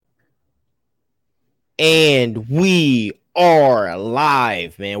And we are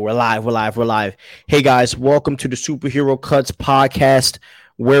live, man. We're live. Hey, guys, welcome to the Superhero Cuts podcast,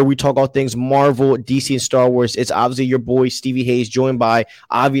 where we talk all things Marvel, DC, and Star Wars. It's obviously your boy, Stevie Hayes, joined by,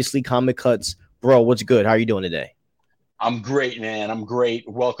 obviously, Comic Cuts. Bro, what's good? How are you doing today? I'm great, man. I'm great.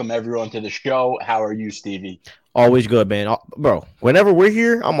 Welcome everyone to the show. How are you, Stevie? Always good, man. Bro, whenever we're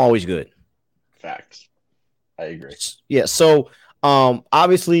here, I'm always good. Facts. I agree. Yeah, so,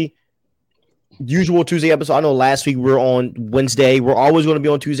 obviously, usual Tuesday episode. I know last week we were on Wednesday. We're always going to be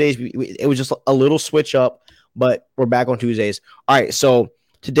on Tuesdays. It was just a little switch up, but we're back on Tuesdays. All right, so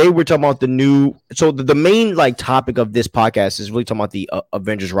today we're talking about the new. So the main topic of this podcast is really talking about the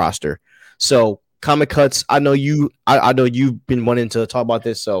Avengers roster. So Comic Cuts. I know you. I know you've been wanting to talk about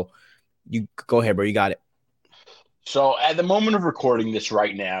this. So you go ahead, bro. You got it. So at the moment of recording this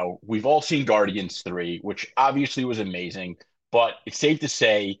right now, we've all seen Guardians 3, which obviously was amazing, but it's safe to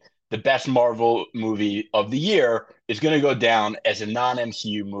say the best Marvel movie of the year is going to go down as a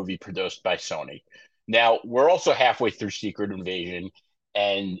non-MCU movie produced by Sony. Now, we're also halfway through Secret Invasion,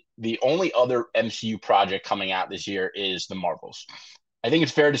 and the only other MCU project coming out this year is The Marvels. I think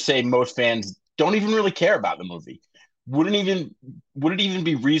it's fair to say most fans don't even really care about the movie. Would it even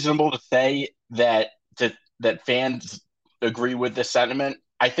be reasonable to say that fans agree with this sentiment?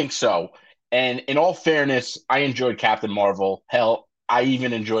 I think so. And in all fairness, I enjoyed Captain Marvel. Hell, I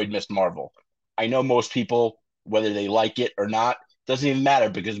even enjoyed Miss Marvel. I know most people, whether they like it or not, doesn't even matter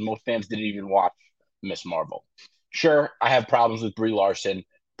because most fans didn't even watch Miss Marvel. Sure, I have problems with Brie Larson.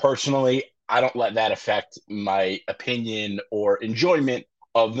 Personally, I don't let that affect my opinion or enjoyment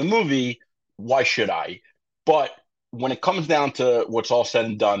of the movie. Why should I? But when it comes down to what's all said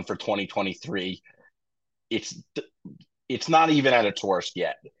and done for 2023, it's it's not even at its worst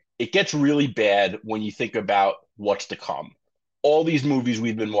yet. It gets really bad when you think about what's to come. All these movies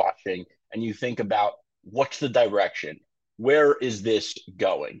we've been watching, and you think about what's the direction? Where is this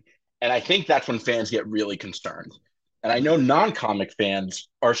going? And I think that's when fans get really concerned. And I know non-comic fans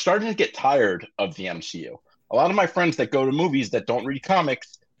are starting to get tired of the MCU. A lot of my friends that go to movies that don't read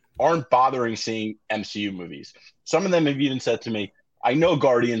comics aren't bothering seeing MCU movies. Some of them have even said to me, I know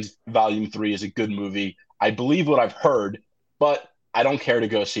Guardians Volume 3 is a good movie. I believe what I've heard, but I don't care to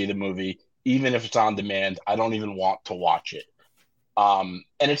go see the movie. Even if it's on demand, I don't even want to watch it. And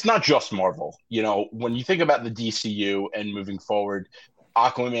it's not just Marvel. You know, when you think about the DCU and moving forward,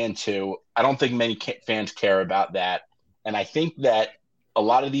 Aquaman 2, I don't think many fans care about that. And I think that a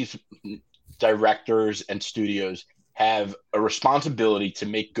lot of these directors and studios have a responsibility to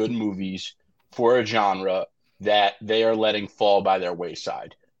make good movies for a genre that they are letting fall by their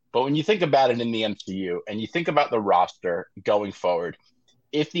wayside. But when you think about it in the MCU and you think about the roster going forward,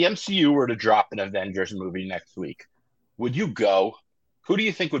 if the MCU were to drop an Avengers movie next week, would you go? Who do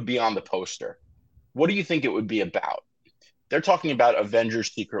you think would be on the poster? What do you think it would be about? They're talking about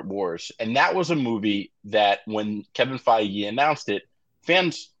Avengers Secret Wars. And that was a movie that when Kevin Feige announced it,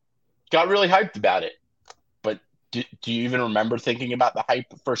 fans got really hyped about it. But do you even remember thinking about the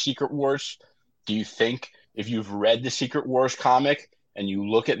hype for Secret Wars? Do you think if you've read the Secret Wars comic and you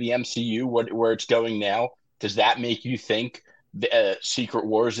look at the MCU, where it's going now, does that make you think the Secret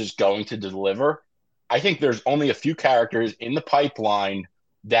Wars is going to deliver? I think there's only a few characters in the pipeline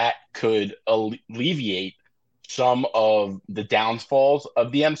that could alleviate some of the downfalls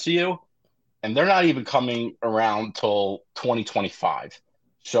of the MCU, and they're not even coming around till 2025.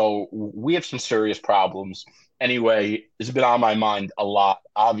 So we have some serious problems. Anyway, it's been on my mind a lot,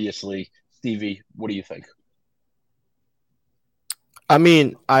 obviously. Stevie, what do you think? I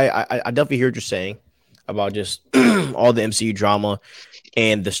mean, I definitely hear what you're saying about just all the MCU drama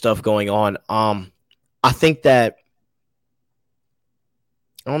and the stuff going on. I think that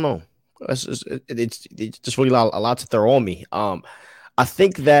I don't know. It's just really a lot to throw on me. I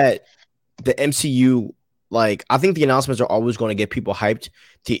think that the MCU, I think the announcements are always going to get people hyped.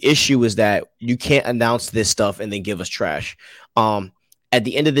 The issue is that you can't announce this stuff and then give us trash. At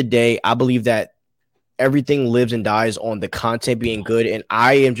the end of the day, I believe that everything lives and dies on the content being good, and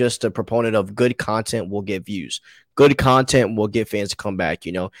I am just a proponent of good content will get views. Good content will get fans to come back,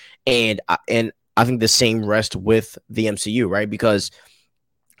 and I think the same rest with the MCU, right? Because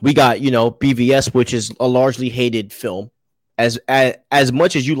we got BVS, which is a largely hated film. As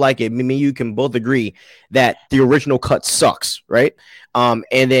much as you like it, me and you can both agree that the original cut sucks, right? And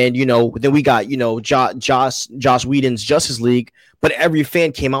then then we got Joss Whedon's Justice League, but every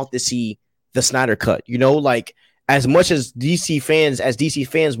fan came out to see the Snyder cut. As much as DC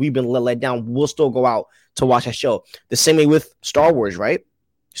fans, we've been let down. We'll still go out to watch that show. The same way with Star Wars, right?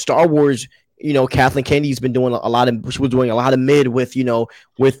 Star Wars, Kathleen Kennedy's been doing a lot of, she was doing a lot of mid with,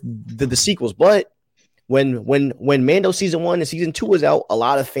 with the sequels, but when Mando season 1 and season 2 was out, a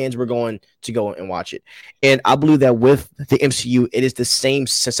lot of fans were going to go and watch it, and I believe that with the MCU, it is the same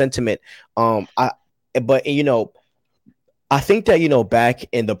sentiment. I but I think that back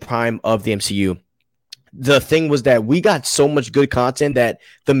in the prime of the MCU, the thing was that we got so much good content that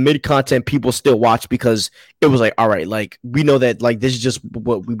the mid content people still watch because it was like, all right, like we know that like this is just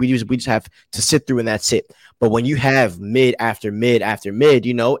what we just have to sit through and that's it. But when you have mid after mid after mid,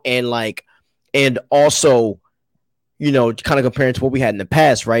 and like and also, kind of comparing to what we had in the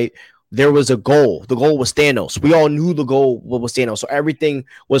past, right? There was a goal. The goal was Thanos. We all knew the goal was Thanos. So everything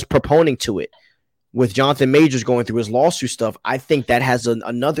was proponing to it. With Jonathan Majors going through his lawsuit stuff, I think that has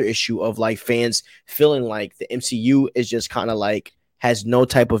another issue of like fans feeling like the MCU is just kind of like has no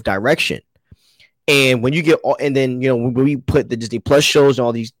type of direction. And when you get and then when we put the Disney Plus shows and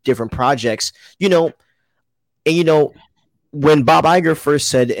all these different projects, when Bob Iger first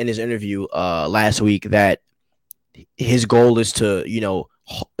said in his interview last week that his goal is to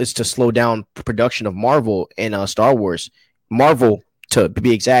slow down production of Marvel and Star Wars, Marvel to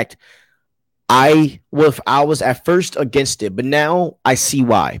be exact. I was at first against it, but now I see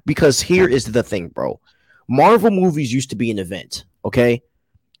why. Because here is the thing, bro. Marvel movies used to be an event, okay?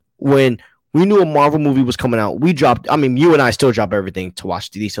 When we knew a Marvel movie was coming out, we dropped. I mean, you and I still drop everything to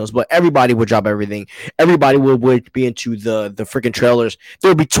watch the details, but everybody would drop everything. Everybody would be into the freaking trailers. There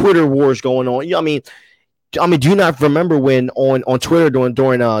would be Twitter wars going on. I mean, do you not remember when on Twitter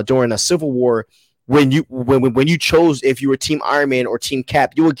during a Civil War? When you chose if you were Team Iron Man or Team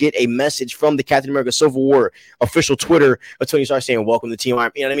Cap, you would get a message from the Captain America Civil War official Twitter until you start saying "Welcome to Team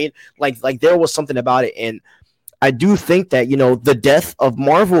Iron." You know what I mean? Like there was something about it, and I do think that the death of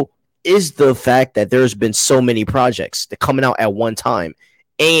Marvel is the fact that there's been so many projects that coming out at one time,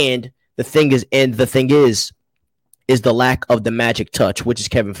 and the thing is the lack of the magic touch, which is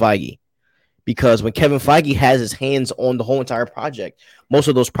Kevin Feige. Because when Kevin Feige has his hands on the whole entire project, most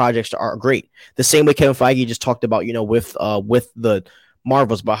of those projects are great. The same way Kevin Feige just talked about, with the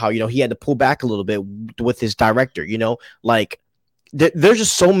Marvels, about how he had to pull back a little bit with his director. Like there's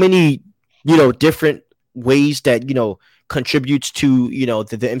just so many different ways that contributes to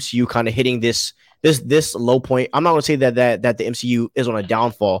the MCU kind of hitting this low point. I'm not gonna say that the MCU is on a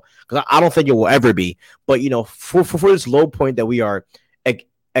downfall because I don't think it will ever be. But for this low point that we are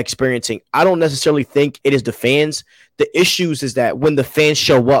experiencing, I don't necessarily think it is the fans. The issues is that when the fans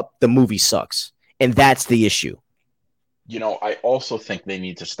show up, the movie sucks, and that's the issue. I also think they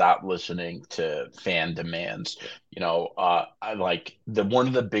need to stop listening to fan demands. I like one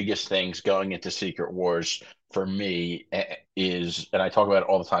of the biggest things going into Secret Wars for me is, and I talk about it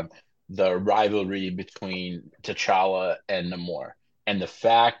all the time, the rivalry between T'Challa and Namor, and the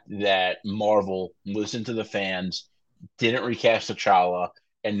fact that Marvel listened to the fans, didn't recast T'Challa,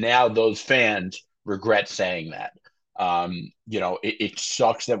 and now those fans regret saying that. It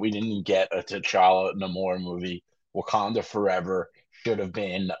sucks that we didn't get a T'Challa Namor movie. Wakanda Forever should have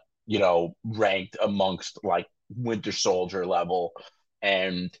been, ranked amongst like Winter Soldier level.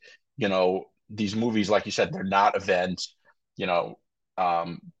 And, these movies, like you said, they're not events. I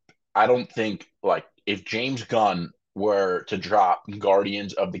don't think like if James Gunn were to drop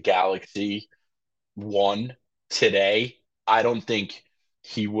Guardians of the Galaxy 1 today, I don't think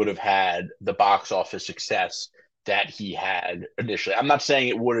he would have had the box office success that he had initially. I'm not saying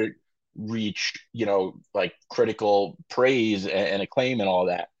it wouldn't reach, like critical praise and acclaim and all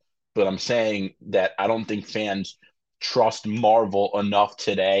that, but I'm saying that I don't think fans trust Marvel enough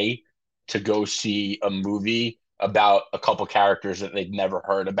today to go see a movie about a couple characters that they've never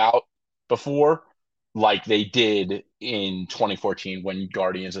heard about before, like they did in 2014 when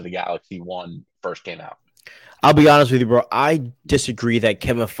Guardians of the Galaxy 1 first came out. I'll be honest with you, bro. I disagree that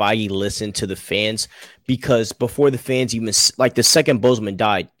Kevin Feige listened to the fans because before the fans even like the second Boseman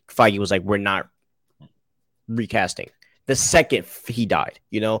died, Feige was like, "We're not recasting." The second he died,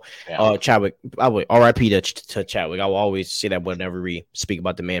 Chadwick. I would R.I.P. to Chadwick. I will always say that whenever we speak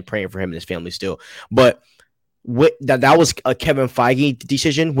about the man, praying for him and his family still. But that was a Kevin Feige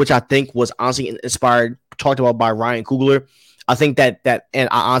decision, which I think was honestly inspired, talked about by Ryan Coogler. I think that and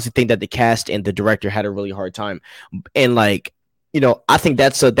I honestly think that the cast and the director had a really hard time. And like, I think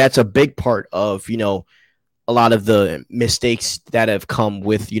that's a big part of, a lot of the mistakes that have come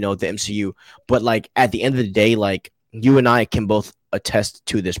with, the MCU. But like at the end of the day, like you and I can both attest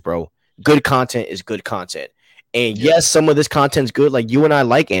to this, bro. Good content is good content. And yes, some of this content's good. Like you and I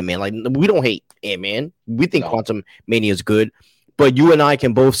like Ant-Man. Like we don't hate Ant-Man. We think Quantum Mania is good. But you and I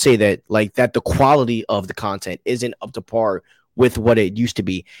can both say that like that the quality of the content isn't up to par with what it used to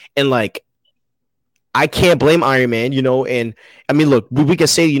be. And like I can't blame Iron Man, and I mean, look, we can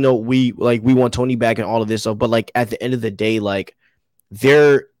say, we want Tony back and all of this stuff, but like at the end of the day,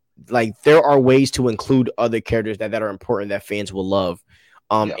 there there are ways to include other characters that are important that fans will love.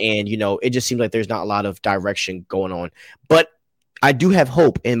 Yeah. And it just seems like there's not a lot of direction going on. But I do have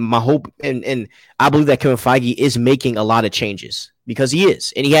hope, and my hope, and I believe that Kevin Feige is making a lot of changes because he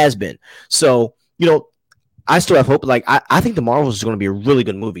is, and he has been. So, I still have hope. Like I think the Marvels is going to be a really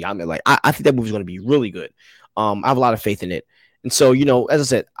good movie. I mean, like I think that movie is going to be really good. I have a lot of faith in it. And so, as I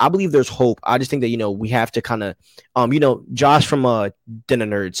said, I believe there's hope. I just think that, we have to kind of, Josh from Dinner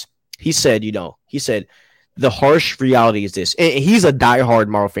Nerds, he said the harsh reality is this. And he's a diehard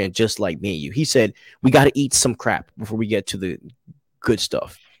Marvel fan, just like me and you. He said we got to eat some crap before we get to the good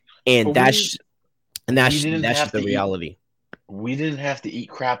stuff, and But that's and we that's didn't that's have just the to eat reality. we didn't have to eat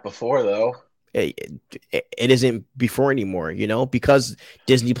crap before though. It isn't before anymore, because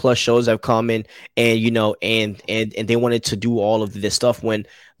Disney Plus shows have come in, and and they wanted to do all of this stuff when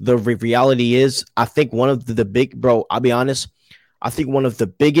the reality is, I think one of the big, bro, I'll be honest, I think one of the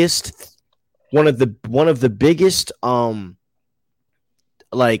biggest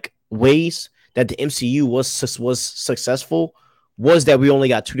like ways that the MCU was successful was that we only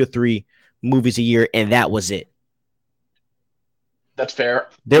got 2 to 3 movies a year, and that was it. That's fair.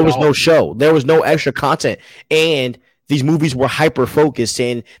 There was no show. There was no extra content, and these movies were hyper focused.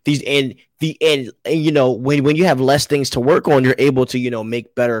 And when you have less things to work on, you're able to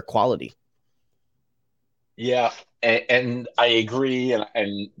make better quality. Yeah, and I agree.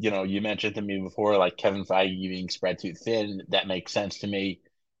 And you mentioned to me before, like Kevin Feige being spread too thin. That makes sense to me.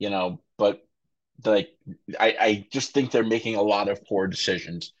 But like I just think they're making a lot of poor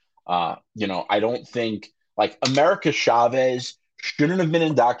decisions. I don't think like America Chavez shouldn't have been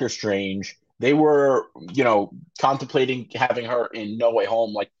in Doctor Strange. They were, contemplating having her in No Way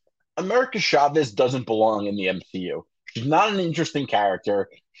Home. Like America Chavez doesn't belong in the MCU. She's not an interesting character.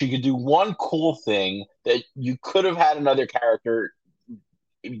 She could do one cool thing that you could have had another character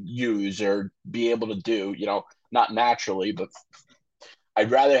use or be able to do, not naturally, but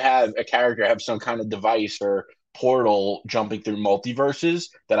I'd rather have a character have some kind of device or portal jumping through multiverses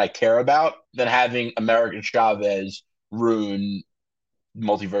that I care about than having American Chavez ruin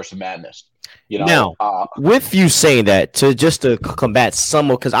Multiverse of Madness. You know, Now, uh, with you saying that, to combat some,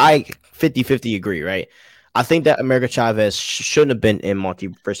 because I 50-50 agree, right? I think that America Chavez shouldn't have been in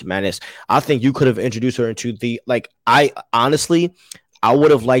Multiverse of Madness. I think you could have introduced her into I honestly, I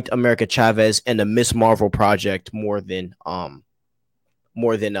would have liked America Chavez and the Miss Marvel project more than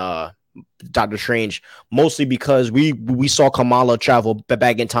Doctor Strange, mostly because we saw Kamala travel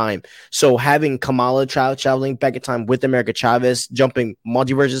back in time. So having Kamala traveling back in time with America Chavez jumping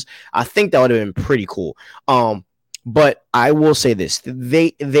multiverses, I think that would have been pretty cool. But I will say this: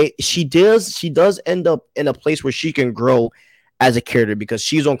 she does end up in a place where she can grow as a character because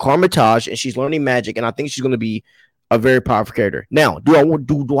she's on Carmitage and she's learning magic, and I think she's going to be a very powerful character. Now,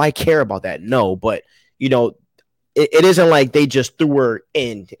 do I care about that? No, but you know it isn't like they just threw her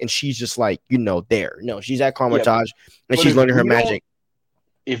in and she's just like, there. No, she's at yeah, Carmitage and but she's learning her magic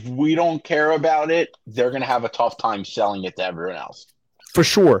if we don't care about it, they're gonna have a tough time selling it to everyone else. for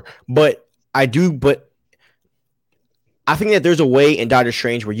sure. But I think that there's a way in Doctor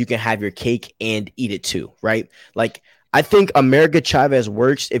Strange where you can have your cake and eat it too, right? Like, I think America Chavez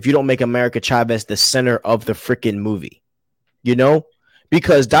works if you don't make America Chavez the center of the freaking movie, you know?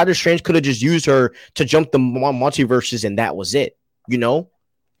 Because Doctor Strange could have just used her to jump the multiverses and that was it, you know?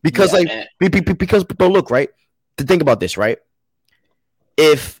 Because Yeah, like and but look, right? To think about this, right?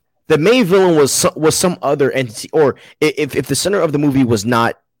 If the main villain was some other entity, or if the center of the movie was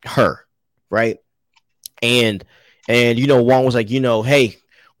not her, right? And Wong was like, hey,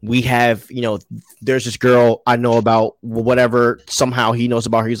 we have, there's this girl I know about, whatever. Somehow he knows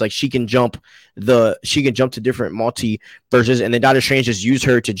about her. He's like, she can jump to different multiverses, and then Doctor Strange just used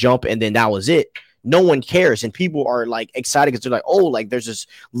her to jump, and then that was it. No one cares, and people are like excited because they're like, oh, like there's this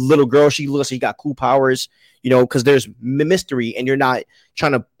little girl. She looks like she got cool powers, because there's mystery, and you're not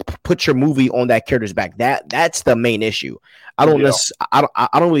trying to put your movie on that character's back. That's the main issue. yeah, I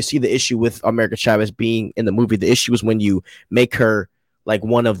don't really see the issue with America Chavez being in the movie. The issue is when you make her like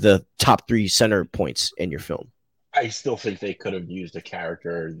one of the top 3 center points in your film. I still think they could have used a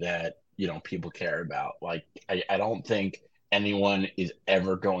character that people care about. Like I don't think anyone is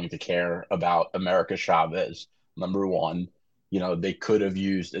ever going to care about America Chavez. Number one, they could have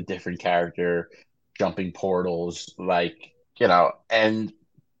used a different character, jumping portals, and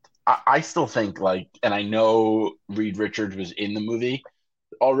I still think and I know Reed Richards was in the movie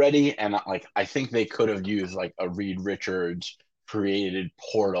already, and I think they could have used like a Reed Richards created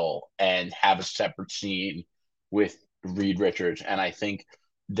Portal and have a separate scene with Reed Richards. And I think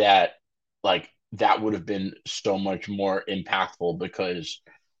that like that would have been so much more impactful because,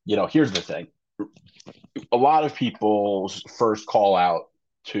 here's the thing. A lot of people's first call out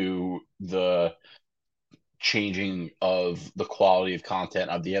to the changing of the quality of content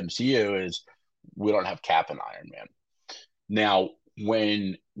of the MCU is we don't have Cap and Iron Man. Now,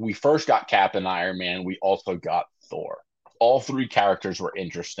 when we first got Cap and Iron Man, we also got Thor. All three characters were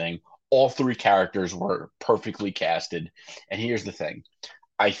interesting. All three characters were perfectly casted. And here's the thing.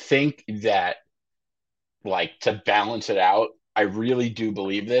 I think that, like, to balance it out, I really do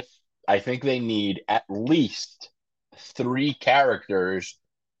believe this. I think they need at least three characters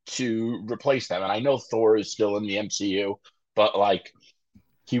to replace them. And I know Thor is still in the MCU, but, like,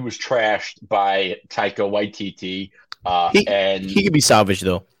 he was trashed by Taika Waititi. And he could be salvaged,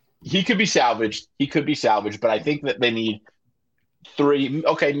 though. He could be salvaged. But I think that they need three,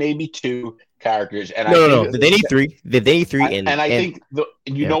 okay, maybe two characters. And no. They need three. They need three. I think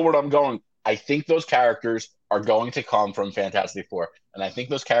know where I'm going. I think those characters are going to come from Fantastic Four, and I think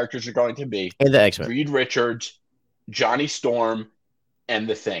those characters are going to be and the X-Men. Reed Richards, Johnny Storm, and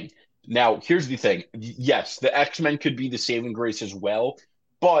the Thing. Now, here's the thing. Yes, the X-Men could be the saving grace as well,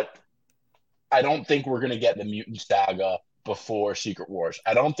 but I don't think we're going to get the mutant saga before Secret Wars.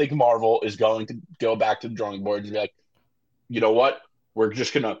 I don't think Marvel is going to go back to the drawing board and be like, you know what? We're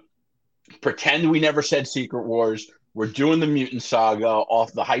just going to pretend we never said Secret Wars. We're doing the mutant saga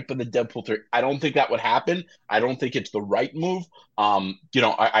off the hype of the Deadpool 3. I don't think that would happen. I don't think it's the right move.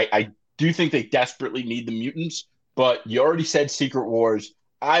 I do think they desperately need the mutants, but you already said Secret Wars.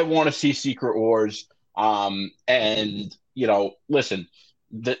 I want to see Secret Wars. Listen,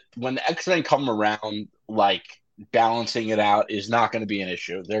 when the X-Men come around, like, balancing it out is not going to be an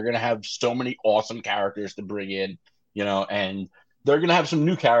issue. They're going to have so many awesome characters to bring in, and they're going to have some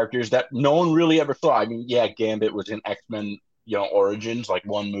new characters that no one really ever saw. I mean, yeah, Gambit was in X-Men, Origins, like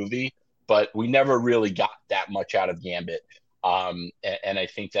one movie, but we never really got that much out of Gambit. And I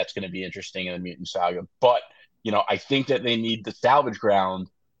think that's going to be interesting in the Mutant Saga. But, I think that they need the salvage ground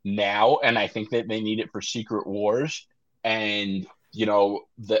now, and I think that they need it for Secret Wars. And,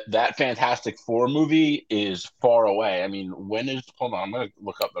 that Fantastic Four movie is far away. I mean, hold on, I'm going to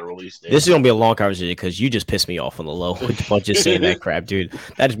look up the release date. This is going to be a long conversation because you just pissed me off on the low with just saying that crap, dude.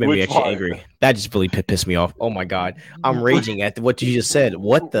 That just made me actually angry. That just really pissed me off. Oh, my God. I'm raging at what you just said.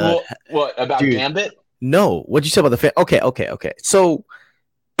 What the? What, about dude, Gambit? No. What you said about the Okay. So,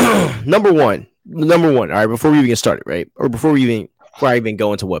 number one. All right, before we even get started, right? Or before I even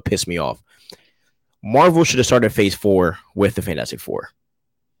go into what pissed me off. Marvel should have started Phase 4 with the Fantastic Four.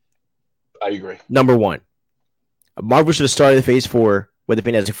 I agree. Number one, Marvel should have started Phase 4 with the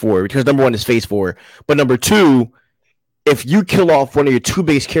Fantastic Four because number one is Phase 4. But number two, if you kill off one of your two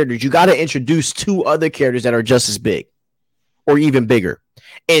biggest characters, you got to introduce two other characters that are just as big or even bigger.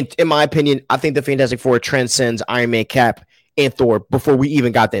 And in my opinion, I think the Fantastic Four transcends Iron Man, Cap, and Thor before we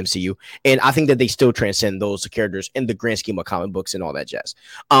even got the MCU. And I think that they still transcend those characters in the grand scheme of comic books and all that jazz.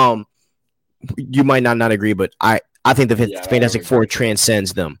 You might not agree, but I think the Fantastic Four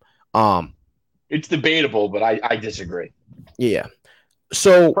transcends them. It's debatable, but I disagree. Yeah.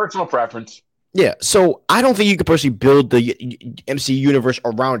 So personal preference. Yeah. So I don't think you could personally build the MCU universe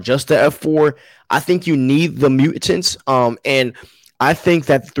around just the F4. I think you need the mutants. And I think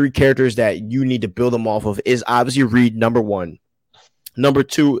that the three characters that you need to build them off of is obviously Reed, number one. Number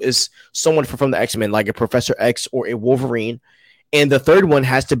two is someone from the X-Men, like a Professor X or a Wolverine. And the third one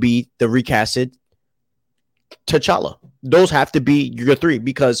has to be the recasted T'Challa. Those have to be your three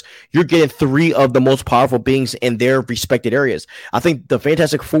because you're getting three of the most powerful beings in their respected areas. I think the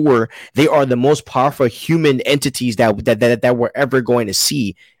Fantastic Four, they are the most powerful human entities that we're ever going to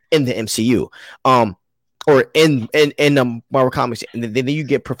see in the MCU, or in Marvel Comics. And then you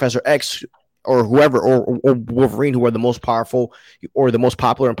get Professor X or whoever, or Wolverine, who are the most powerful or the most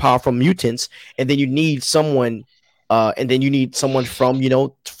popular and powerful mutants. And then you need someone. From,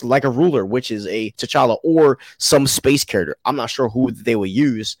 like a ruler, which is a T'Challa or some space character. I'm not sure who they will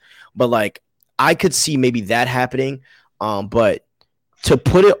use, but like I could see maybe that happening. But to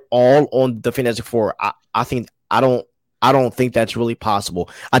put it all on the Fantastic Four, I don't think that's really possible.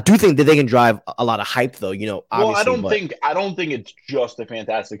 I do think that they can drive a lot of hype, though. Well, I don't think it's just the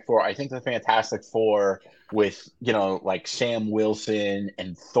Fantastic Four. I think the Fantastic Four with like Sam Wilson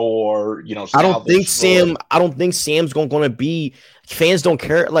and Thor. I don't think Sam's going to be. Fans don't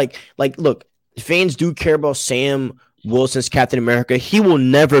care. Like look, fans do care about Sam Wilson's Captain America. He will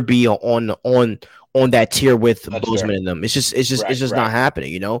never be on that tier with Boseman in them. It's just not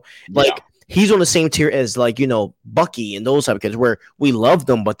happening. he's on the same tier as like Bucky and those type of kids where we love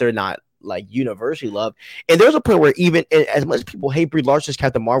them, but they're not like universally loved. And there's a point where even as much as people hate Brie Larson's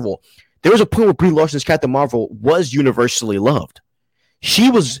Captain Marvel, there was a point where Brie Larson's Captain Marvel was universally loved. She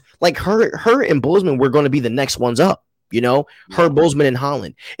was like her and Boseman were going to be the next ones up. Her, Boseman, and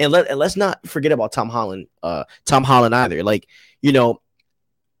Holland, and let's not forget about Tom Holland either. Like,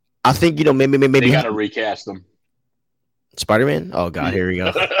 I think maybe they got to recast them. Spider-Man. Oh God, here we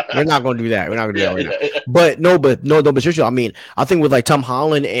go. We're not going to do that. We're not going to do that right now. But no, but seriously, I mean, I think with like Tom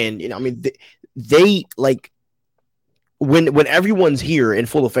Holland and I mean, they like when everyone's here in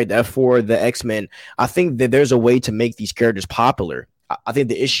full effect, F4, the X-Men, I think that there's a way to make these characters popular. I think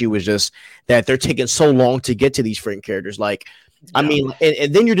the issue is just that they're taking so long to get to these freaking characters. Like, I mean,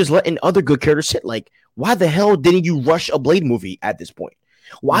 and then you're just letting other good characters sit. Like, why the hell didn't you rush a Blade movie at this point?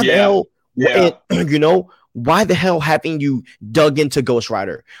 Why the hell? Why the hell haven't you dug into Ghost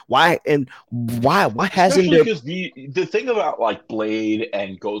Rider? Why hasn't there? Because the thing about like Blade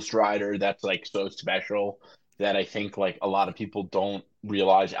and Ghost Rider that's like so special that I think like a lot of people don't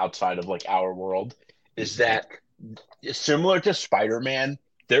realize outside of like our world is that similar to Spider-Man,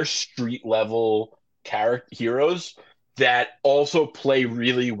 they're street level heroes that also play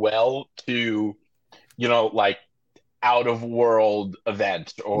really well to, like out of world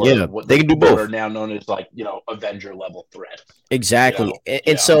events or what they can do both are now known as like, Avenger level threats. Exactly.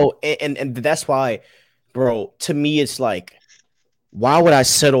 And so, and that's why, bro, to me, it's like, why would I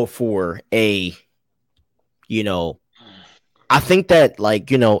settle for I think that, like,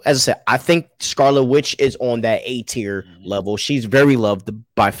 as I said, I think Scarlet Witch is on that A tier level. She's very loved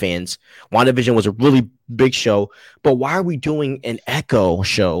by fans. WandaVision was a really big show, but why are we doing an Echo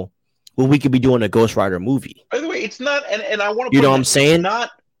show when we could be doing a Ghost Rider movie? By the way, it's not, and I want to, you know what I'm saying?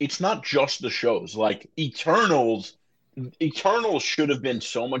 It's not just the shows. Like Eternals should have been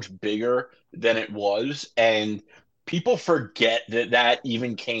so much bigger than it was, and people forget that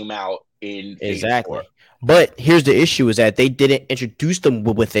even came out in exactly. Phase 4. But here's the issue: is that they didn't introduce them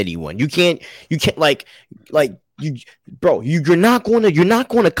with anyone. You can't like you, bro. You're not going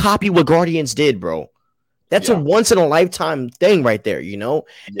to copy what Guardians did, bro. That's a once in a lifetime thing right there, And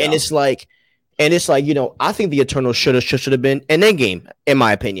it's like, I think the Eternals should have been an Endgame, in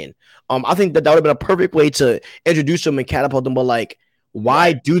my opinion. I think that would have been a perfect way to introduce them and catapult them. But like,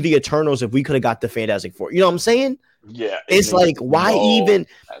 why do the Eternals if we could have got the Fantastic Four? You know what I'm saying? Yeah, it's like why even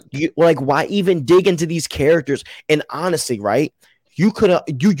dig into these characters? And honestly, right, you could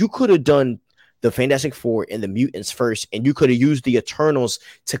have done the Fantastic Four and the mutants first, and you could have used the Eternals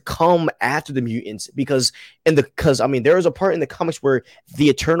to come after the mutants because I mean there is a part in the comics where the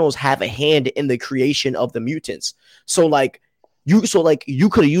Eternals have a hand in the creation of the mutants. So you could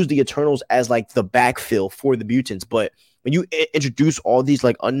have used the Eternals as like the backfill for the mutants, but when you introduce all these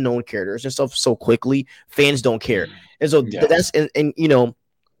like unknown characters and stuff so quickly, fans don't care. And so that's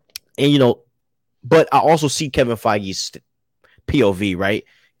but I also see Kevin Feige's POV, right?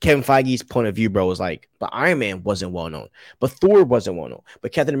 Kevin Feige's point of view, bro, was like, but Iron Man wasn't well known, but Thor wasn't well known,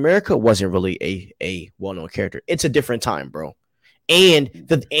 but Captain America wasn't really a well known character. It's a different time, bro. And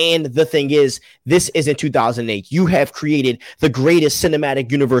the thing is, this isn't 2008. You have created the greatest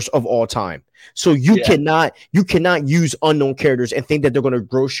cinematic universe of all time. So you cannot use unknown characters and think that they're going to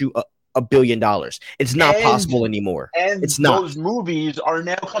gross you $1 billion. It's not possible anymore. And it's not. Those movies are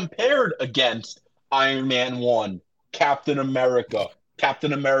now compared against Iron Man 1, Captain America,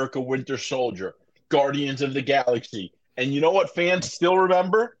 Winter Soldier, Guardians of the Galaxy. And you know what fans still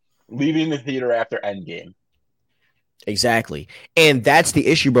remember? Leaving the theater after Endgame. Exactly. And that's the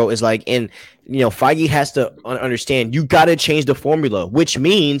issue, bro, is like, and Feige has to understand you got to change the formula, which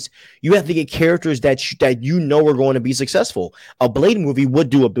means you have to get characters that are going to be successful. A Blade movie would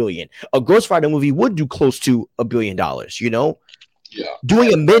do $1 billion. A Ghost Rider movie would do close to $1 billion, Yeah.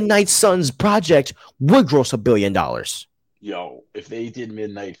 Doing a Midnight Suns project would gross $1 billion. Yo, if they did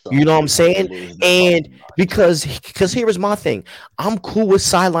Midnight Suns, you know what I'm saying? And because here is my thing. I'm cool with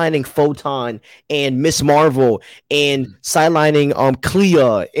sidelining Photon and Miss Marvel and sidelining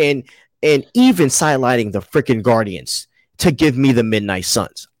Clea and even sidelining the freaking Guardians to give me the Midnight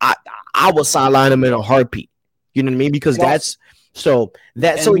Suns. I will sideline them in a heartbeat. You know what I mean? Because that's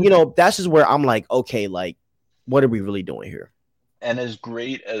just where I'm like, okay, like, what are we really doing here? And as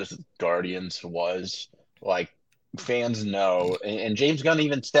great as Guardians was, like, fans know, and James Gunn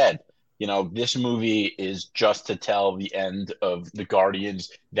even said, this movie is just to tell the end of the Guardians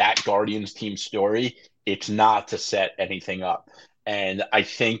team story. It's not to set anything up. And I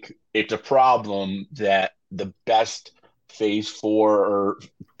think it's a problem that the best Phase 4 or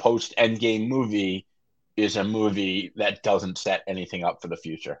post Endgame movie is a movie that doesn't set anything up for the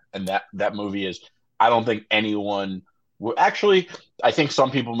future, and that movie is. I don't think anyone. Actually, I think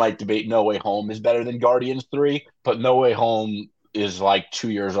some people might debate No Way Home is better than Guardians 3, but No Way Home is like 2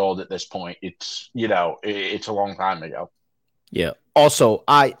 years old at this point. It's it's a long time ago. Yeah. Also,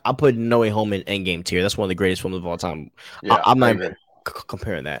 I put No Way Home in Endgame tier. That's one of the greatest films of all time. Yeah, I'm I not even agree.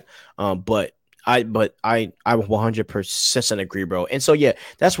 comparing that. But I 100% agree, bro. And so yeah,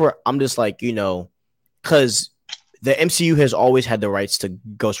 that's where I'm just like, because the MCU has always had the rights to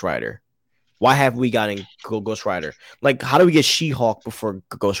Ghost Rider. Why have we gotten Ghost Rider? Like, how do we get She-Hulk before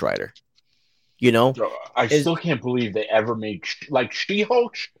Ghost Rider? You know, So I is still can't believe they ever made like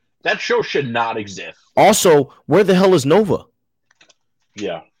She-Hulk. That show should not exist. also where the hell is Nova?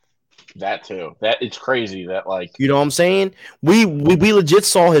 Yeah, that too. That it's crazy that like You know what I'm saying? We legit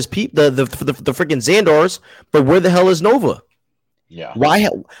saw his the freaking Xandars, but where the hell is Nova? yeah. Why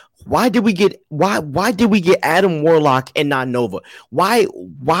why did we get why did we get Adam Warlock and not Nova? Why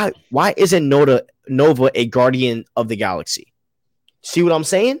isn't Nova a guardian of the galaxy? See what I'm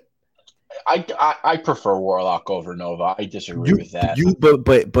saying? I prefer Warlock over Nova. I disagree You with that. you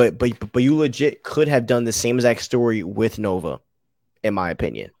but you legit could have done the same exact story with Nova, in my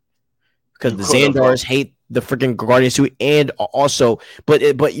opinion. Because You the could have. Xandars hate the freaking Guardian suit, and also, but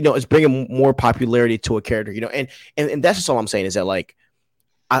it's bringing more popularity to a character, and that's just all I'm saying is that like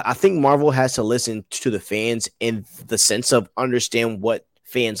I think Marvel has to listen to the fans in the sense of understand what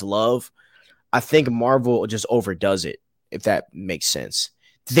fans love. I think Marvel just overdoes it, if that makes sense.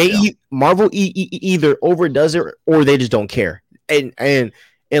 Yeah. Marvel either overdoes it or they just don't care, and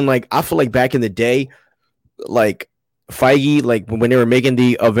like I feel like back in the day, like Feige, like when they were making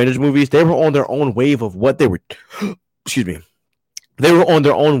the Avengers movies, they were on their own wave of what they were. Excuse me. They were on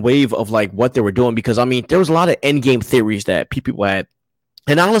their own wave of like what they were doing because I mean there was a lot of endgame theories that people had,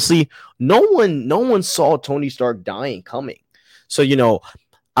 and honestly, no one saw Tony Stark dying coming. So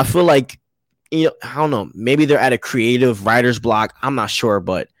I feel like I don't know, maybe they're at a creative writer's block. I'm not sure,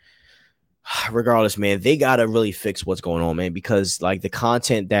 but regardless, man, they gotta really fix what's going on, man, because like the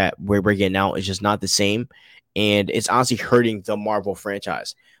content that we're getting out is just not the same, and it's honestly hurting the Marvel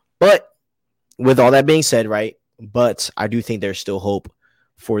franchise. But with all that being said, right? But I do think there's still hope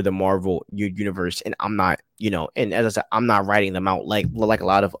for the Marvel universe, and I'm not, and as I said, I'm not writing them out like a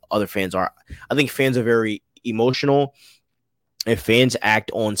lot of other fans are. I think fans are very emotional. If fans act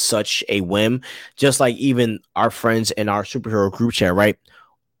on such a whim, just like even our friends in our superhero group chat, right?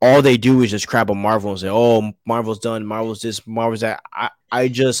 All they do is just crap on Marvel and say, "Oh, Marvel's done, Marvel's this, Marvel's that." I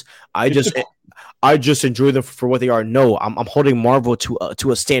It's just, the I just enjoy them for what they are. No, I'm holding Marvel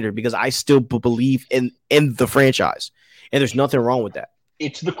to a standard because I still believe in the franchise, and there's nothing wrong with that.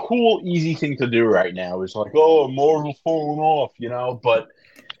 it's the cool, easy thing to do right now. Is like, oh, Marvel's falling off, But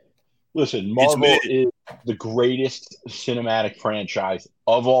listen, It's Marvel mid. is the greatest cinematic franchise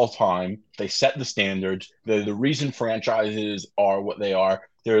of all time. They set the standards. They're the reason franchises are what they are.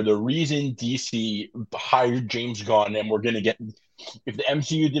 They're the reason DC hired James Gunn, and we're going to get. If the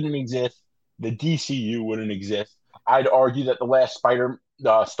MCU didn't exist, the DCU wouldn't exist. I'd argue that the last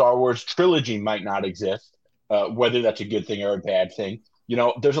Star Wars trilogy might not exist, whether that's a good thing or a bad thing.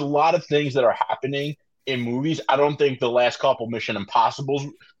 There's a lot of things that are happening in movies. I don't think the last couple Mission Impossibles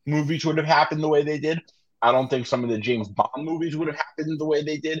movies would have happened the way they did. I don't think some of the James Bond movies would have happened the way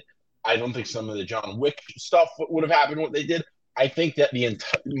they did. I don't think some of the John Wick stuff would have happened what they did. I think that the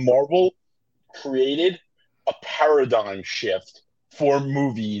entire Marvel created a paradigm shift for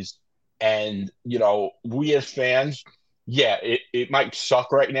movies, and we as fans, yeah, it might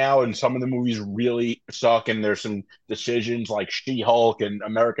suck right now, and some of the movies really suck, and there's some decisions like She-Hulk and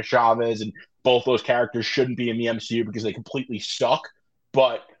America Chavez, and both those characters shouldn't be in the MCU because they completely suck.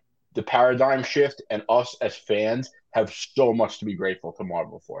 But the paradigm shift and us as fans have so much to be grateful to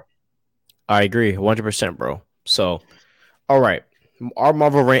Marvel for. I agree, 100%, bro. So, all right, our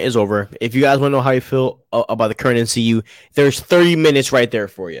Marvel rant is over. If you guys want to know how you feel about the current MCU, there's 30 minutes right there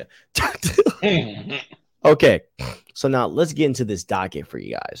for you. Okay, so now let's get into this docket for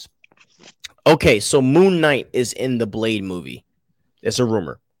you guys. Okay, so Moon Knight is in the Blade movie. It's a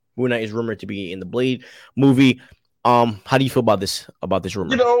rumor. Moon Knight is rumored to be in the Blade movie. How do you feel about this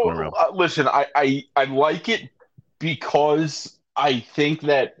rumor going around? Listen, I like it because I think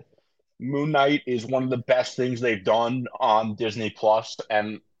that Moon Knight is one of the best things they've done on Disney Plus,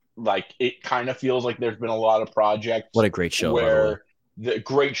 and like it kind of feels like there's been a lot of What projects a great show, by the way. where the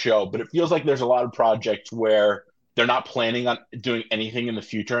great show, but it feels like there's a lot of projects where they're not planning on doing anything in the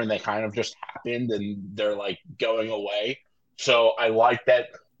future, and they kind of just happened, and they're like going away. So I like that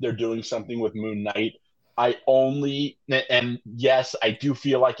they're doing something with Moon Knight. I only and yes, I do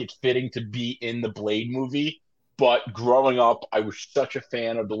feel like it's fitting to be in the Blade movie. But growing up, I was such a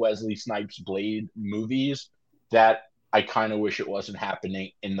fan of the Wesley Snipes Blade movies that I kind of wish it wasn't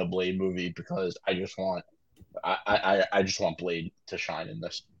happening in the Blade movie because I just want Blade to shine in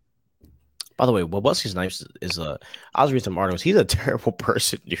this. By the way, well, Wesley Snipes is a. I was reading some articles. He's a terrible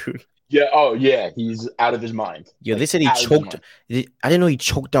person, dude. Yeah. Oh yeah, he's out of his mind. Yeah, they Like said he out of his choked. mind. I didn't know he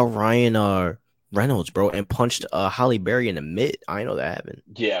choked out Ryan Reynolds, bro, and punched Halle Berry in the mid. I know that happened.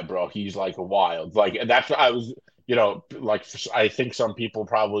 Yeah, bro, he's like wild. Like that's what I was, like I think some people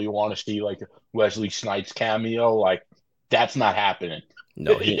probably want to see like Wesley Snipes cameo. Like that's not happening.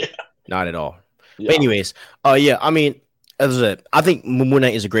 No, he not at all. But Yeah, anyways, yeah, I mean, as I said, I think Moon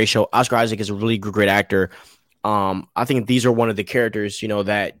Knight is a great show. Oscar Isaac is a really great actor. I think these are one of the characters,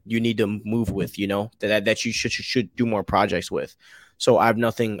 that you need to move with, that you should do more projects with. So I have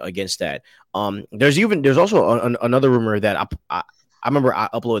nothing against that. There's also another rumor that I remember I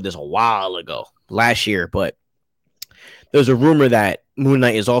uploaded this a while ago last year, but there's a rumor that Moon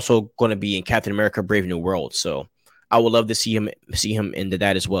Knight is also going to be in Captain America: Brave New World. So I would love to see him into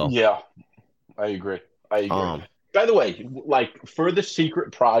that as well. yeah, I agree. I agree. Um, By the way, like for the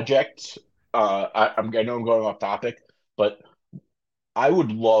secret project, I know I'm going off topic, but I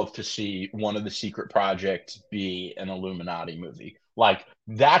would love to see one of the secret projects be an Illuminati movie. Like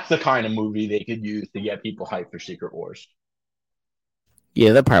that's the kind of movie they could use to get people hyped for Secret Wars.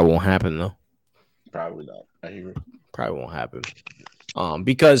 yeah, that probably won't happen though. Probably not. I agree. Probably won't happen.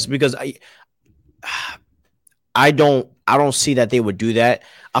 Because I don't see that they would do that.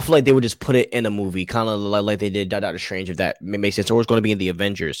 I feel like they would just put it in a movie, kind of like they did Doctor Strange, if that makes sense. Or it's going to be in the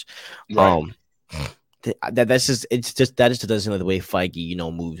Avengers. Right. Um, that's just that just doesn't know the way Feige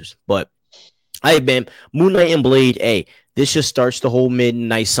moves. But I been Moon Knight and Blade. Hey, this just starts the whole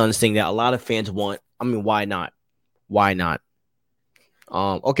Midnight Suns thing that a lot of fans want. I mean, why not? Why not?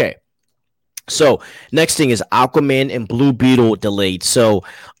 Okay. So next thing is Aquaman and Blue Beetle delayed. So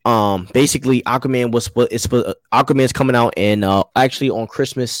basically Aquaman's coming out in actually on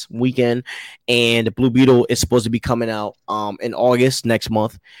Christmas weekend, and Blue Beetle is supposed to be coming out in August next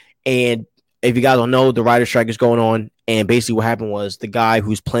month. And if you guys don't know, the writer strike is going on, and basically what happened was the guy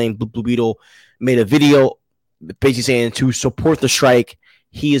who's playing Blue Beetle made a video basically saying to support the strike,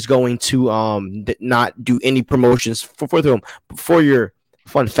 he is going to not do any promotions for them. For your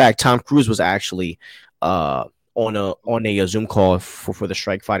fun fact, Tom Cruise was actually on a Zoom call for the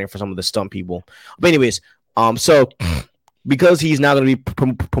strike, fighting for some of the stunt people. But anyways, so because he's now going to be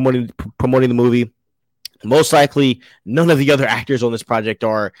promoting the movie, most likely none of the other actors on this project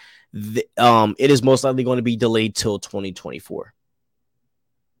are. It is most likely going to be delayed till 2024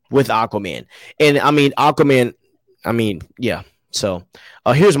 with Aquaman. And I mean, Aquaman, yeah. So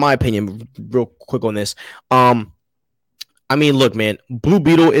here's my opinion real quick on this. I mean, look, man, Blue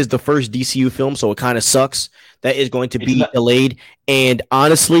Beetle is the first DCU film, so it kind of sucks that is going to It's be not. delayed. And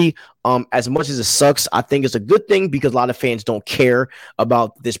honestly, as much as it sucks, I think it's a good thing because a lot of fans don't care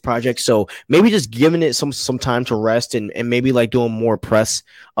about this project. So maybe just giving it some time to rest and maybe like doing more press,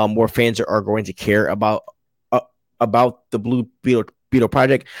 more fans are going to care about the Blue Beetle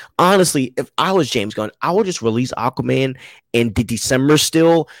project. Honestly, if I was James Gunn, I would just release Aquaman in December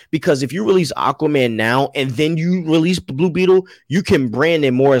still, because if you release Aquaman now and then you release Blue Beetle, you can brand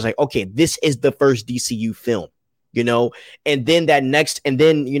it more as like, okay, this is the first DCU film, and then that next year,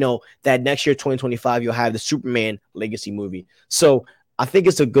 2025, you'll have the Superman Legacy movie. So I think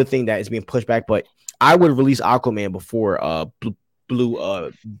it's a good thing that it's being pushed back, but I would release Aquaman before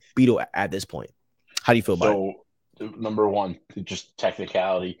Blue Beetle at this point. How do you feel about it? So number one, just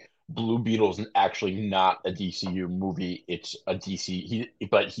technicality. Blue Beetle's actually not a DCU movie. It's a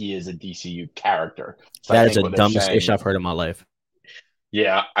but he is a DCU character. So I That is think the what they're dumbest ish saying, I've heard in my life.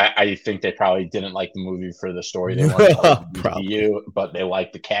 yeah, I think they probably didn't like the movie for the story they want to tell with the Probably. DCU, but they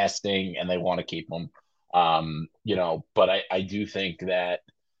like the casting and they want to keep him. But I do think that,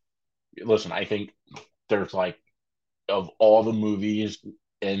 listen, I think there's like, of all the movies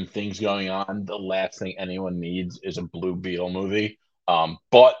and things going on, the last thing anyone needs is a Blue Beetle movie.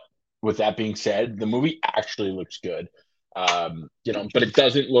 But with that being said, the movie actually looks good. But it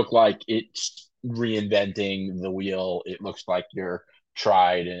doesn't look like it's reinventing the wheel. It looks like your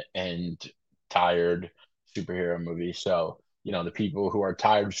tried and tired superhero movie. So, the people who are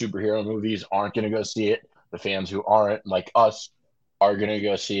tired of superhero movies aren't going to go see it. The fans who aren't, like us, are going to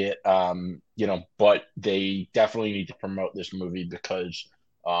go see it. But they definitely need to promote this movie because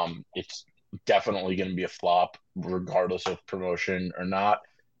it's definitely going to be a flop, regardless of promotion or not.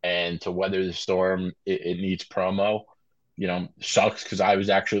 And to weather the storm, it needs promo. Sucks because I was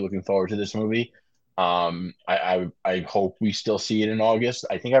actually looking forward to this movie. I hope we still see it in August.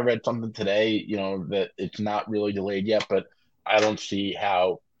 I think I read something today, that it's not really delayed yet, but I don't see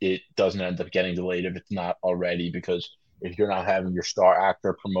how it doesn't end up getting delayed if it's not already, because if you're not having your star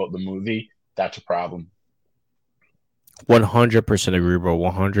actor promote the movie, that's a problem. 100% agree, bro.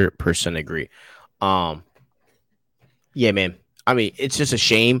 100% agree. Um, yeah, man. I mean, it's just a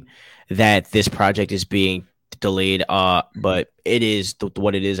shame that this project is being delayed. But it is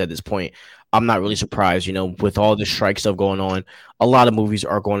what it is at this point. I'm not really surprised. With all the strike stuff going on, a lot of movies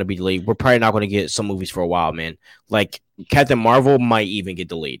are going to be delayed. We're probably not going to get some movies for a while, man. Like Captain Marvel might even get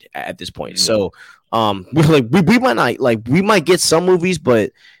delayed at this point. Yeah. So, we might not we might get some movies,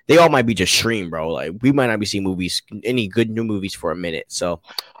 but they all might be just streamed, bro. Like we might not be seeing any good new movies for a minute. So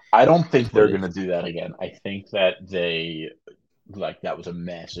I don't that's think what they're it going is. to do that again. I think that that was a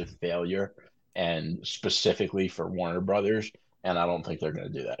massive failure, and specifically for Warner Brothers, and I don't think they're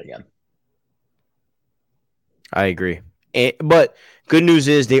going to do that again. I agree. But good news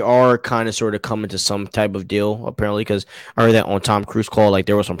is they are kind of sort of coming to some type of deal apparently, because I heard that on Tom Cruise call, like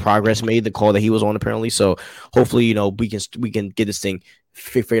there was some progress made, the call that he was on apparently. So hopefully, we can get this thing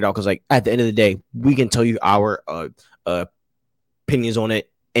figured out, because like at the end of the day, we can tell you our uh opinions on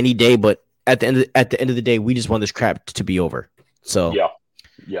it any day, but at the end of the day, we just want this crap to be over. So Yeah,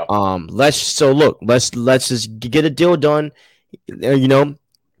 yeah. let's just get a deal done. You know,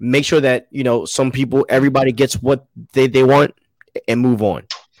 make sure that everybody gets what they want and move on.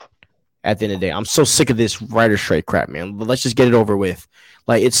 At the end of the day, I'm so sick of this writer strike crap, man. Let's just get it over with.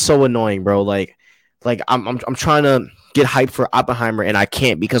 Like it's so annoying, bro. Like I'm trying to get hyped for Oppenheimer and I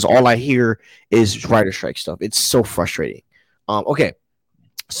can't, because all I hear is writer strike stuff. It's so frustrating. Okay,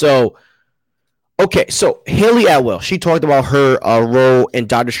 so Haley Atwell, she talked about her role in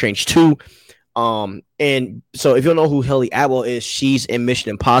Doctor Strange 2. And so if you don't know who Haley Atwell is, she's in Mission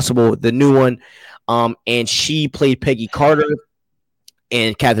Impossible, the new one. And she played Peggy Carter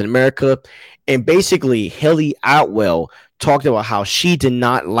in Captain America. And basically, Haley Atwell talked about how she did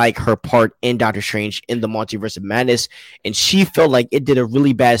not like her part in Doctor Strange in the Multiverse of Madness, and she felt like it did a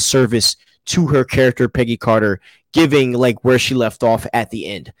really bad service to her character, Peggy Carter, giving like where she left off at the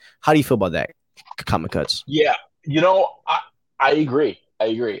end. How do you feel about that? Comic cuts. Yeah, I agree. I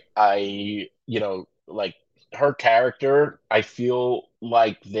agree. Like her character, I feel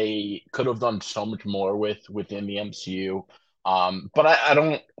like they could have done so much more within the MCU. But I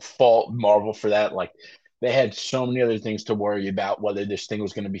don't fault Marvel for that. Like they had so many other things to worry about, whether this thing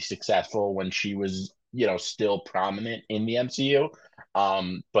was going to be successful when she was, still prominent in the MCU.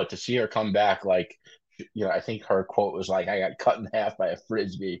 But to see her come back, like, I think her quote was like, "I got cut in half by a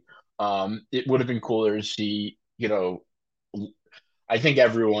frisbee." It would have been cooler to see, I think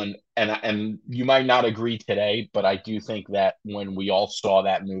everyone, and you might not agree today, but I do think that when we all saw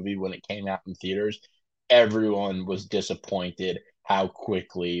that movie when it came out in theaters, everyone was disappointed how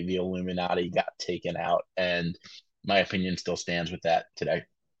quickly the Illuminati got taken out, and my opinion still stands with that today.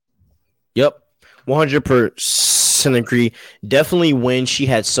 Yep, 100% agree. Definitely when she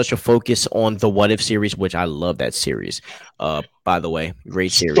had such a focus on the What If series, which I love that series. By the way,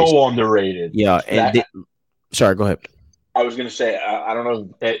 great series. So underrated. Yeah, and That sorry, go ahead. I was gonna say, I don't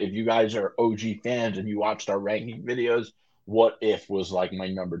know if you guys are OG fans and you watched our ranking videos. What If was like my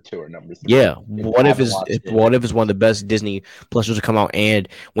number two or number Yeah, three. If you haven't watched it, What If is one of the best Disney Plus shows to come out, and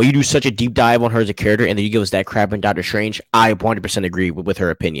when you do such a deep dive on her as a character, and then you give us that crap in Doctor Strange, I 100% agree with her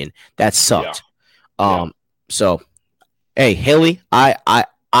opinion. That yeah, sucked. yeah, So hey, Haley, I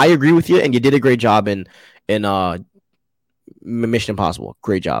agree with you, and you did a great job in Mission Impossible.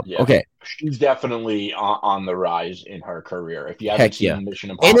 Great job. yeah. Okay, She's definitely on the rise in her career. If you haven't heck yeah. seen Mission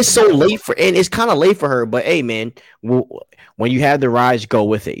And it's so Impossible, late and it's kind of late for her, but hey, man, when you have the rise, go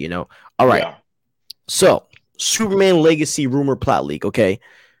with it. All right. yeah, So Superman Legacy rumor plot leak. Okay,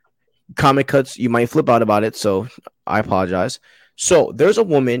 comic cuts. You might flip out about it, so I apologize. So there's a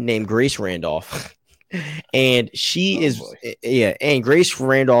woman named Grace Randolph, and she oh is boy, yeah, and Grace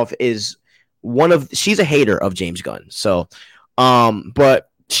Randolph is she's a hater of James Gunn. So, but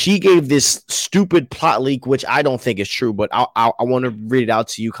she gave this stupid plot leak, which I don't think is true, but I want to read it out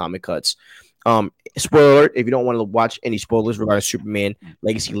to you, comic cuts. Spoiler alert, if you don't want to watch any spoilers regarding Superman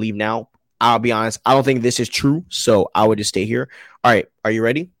Legacy, leave now. I'll be honest, I don't think this is true, so I would just stay here. All right, are you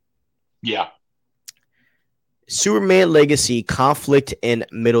ready? yeah, Superman Legacy conflict in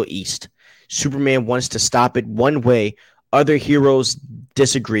Middle East. Superman wants to stop it one way. Other heroes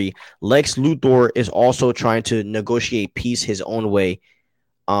disagree. Lex Luthor is also trying to negotiate peace his own way.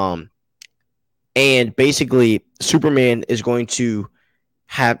 Um, and basically,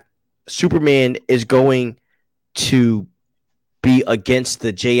 have Superman is going to be against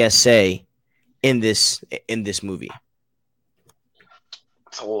the JSA in this movie?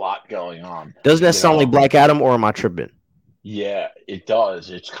 It's a lot going on, Doesn't that you sound know. like Black Adam, or am I tripping? Yeah, it does.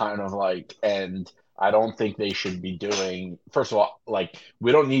 It's kind of like, and I don't think they should be doing, first of all, like,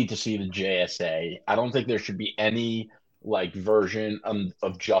 we don't need to see the JSA. I don't think there should be any, like, version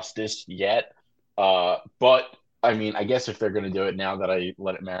of justice yet. But, I mean, I guess if they're going to do it now that I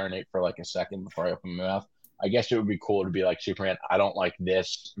let it marinate for, like, a second before I open my mouth, I guess it would be cool to be like, Superman, I don't like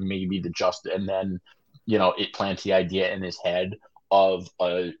this, maybe the justice, and then, it plants the idea in his head of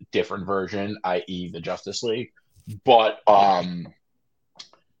a different version, i.e., the Justice League. But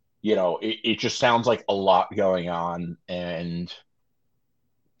it just sounds like a lot going on. And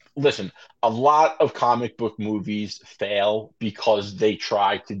listen, a lot of comic book movies fail because they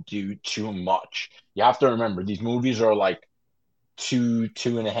try to do too much. You have to remember, these movies are like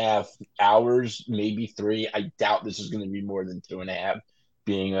 2.5 hours, maybe 3. I doubt this is going to be more than 2.5,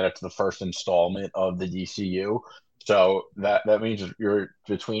 being that it's the first installment of the DCU. So that means you're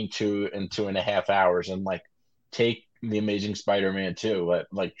between 2 and 2.5 hours, and like, take the Amazing Spider-Man 2,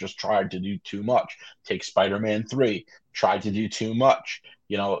 like, just tried to do too much. Take Spider-Man 3, tried to do too much.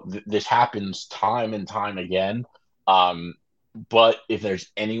 This happens time and time again. But if there's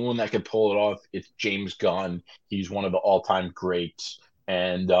anyone that could pull it off, it's James Gunn. He's one of the all-time greats.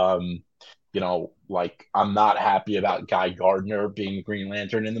 And like, I'm not happy about Guy Gardner being the Green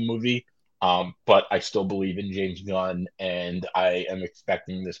Lantern in the movie. But I still believe in James Gunn, and I am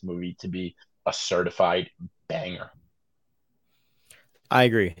expecting this movie to be a certified banger. I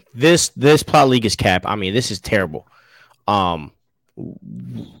agree. This plot leak is cap. I mean, this is terrible. James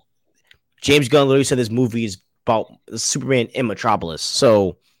Gunn literally said this movie is about Superman in Metropolis.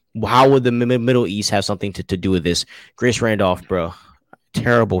 So how would the Middle East have something to do with this? Grace Randolph, bro,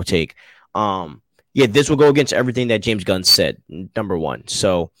 terrible take. Yeah, this will go against everything that James Gunn said. Number one,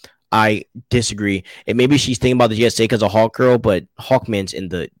 so I disagree. And maybe she's thinking about the GSA because of Hawk Girl, but Hawkman's in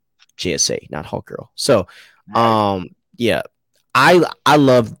the GSA, not Hawk Girl. So, yeah, I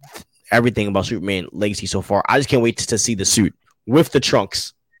love everything about Superman Legacy so far. I just can't wait to see the suit with the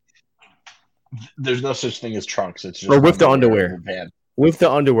trunks. There's no such thing as trunks. It's just or with the underwear. With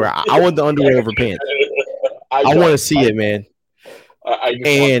the underwear. I want the underwear over pants. I want to see it, man. I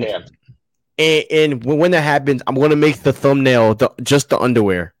just want pants. And when that happens, I'm going to make the thumbnail just the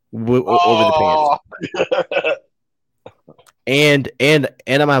underwear over the pants. and I'm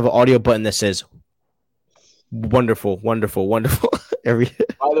going to have an audio button that says wonderful, wonderful, wonderful. By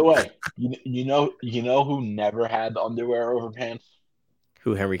the way, you know who never had underwear over pants?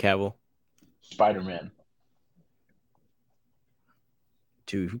 Who? Henry Cavill? Spider-Man.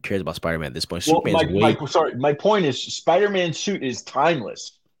 Dude, who cares about Spider-Man at this point? Well, my point is, Spider-Man's suit is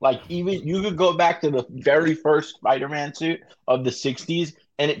timeless. Like, even you could go back to the very first Spider-Man suit of the 60s,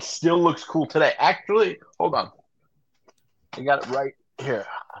 and it still looks cool today. Actually, hold on. I got it right here.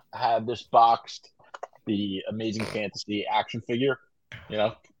 I have this boxed, the Amazing Fantasy action figure,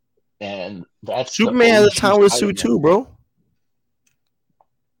 and that's Superman has a timeless suit too, bro.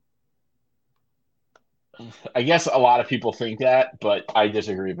 I guess a lot of people think that, but I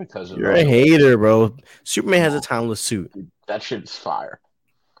disagree because of you're a hater, bro. Superman has a timeless suit. That shit's fire.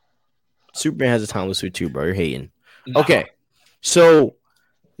 Superman has a timeless suit too, bro. You're hating. No. Okay, so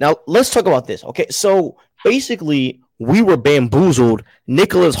now let's talk about this. Okay, so basically we were bamboozled.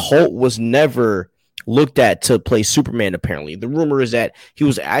 Nicholas Hoult was never looked at to play Superman. Apparently, the rumor is that he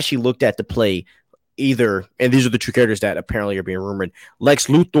was actually looked at to play either, and these are the two characters that apparently are being rumored: Lex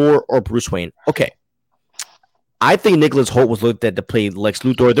Luthor or Bruce Wayne. Okay. I think Nicholas Hoult was looked at to play Lex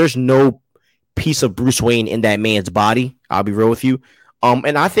Luthor. There's no piece of Bruce Wayne in that man's body. I'll be real with you.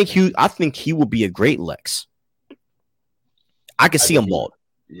 And I think he will be a great Lex. I can see him bald.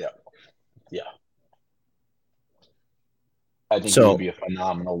 Yeah. I think he would be a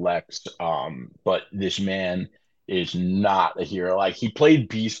phenomenal Lex. But this man is not a hero. Like, he played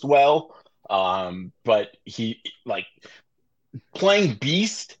Beast well, but he, like, playing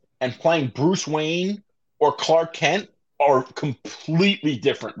Beast and playing Bruce Wayne or Clark Kent are completely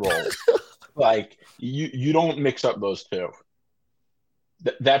different roles. Like, you don't mix up those two.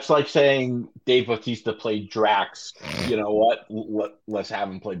 That's like saying Dave Bautista played Drax. You know what? Let's have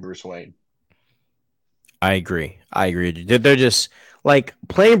him play Bruce Wayne. I agree. They're just like,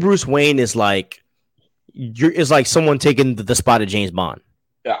 playing Bruce Wayne is like someone taking the spot of James Bond.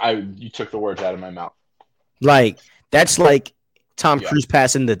 Yeah, you took the words out of my mouth. Like, that's like Tom Cruise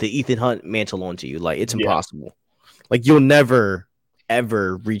passing the Ethan Hunt mantle onto you. Like, it's impossible. Like, you'll never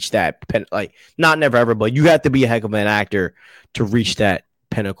ever reach that like, not never ever, but you have to be a heck of an actor to reach that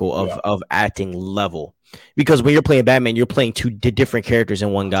pinnacle of acting level. Because when you're playing Batman, you're playing two different characters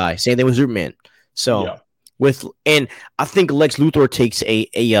in one guy. Same thing with Superman. So Yeah. and I think Lex Luthor takes a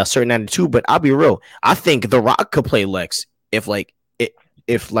certain attitude, but I'll be real. I think The Rock could play Lex if like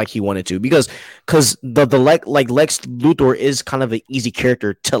he wanted to, because the like Lex Luthor is kind of an easy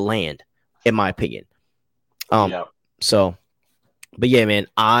character to land, in my opinion. Um, Yeah. so but yeah, man,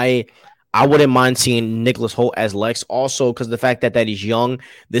 I wouldn't mind seeing Nicholas Holt as Lex, also because the fact that he's young.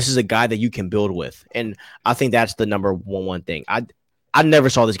 This is a guy that you can build with, and I think that's the number one thing. I never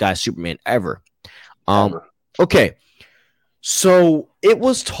saw this guy as Superman ever. Um, Ever. okay, so it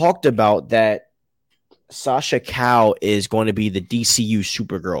was talked about that Sasha Cow is going to be the DCU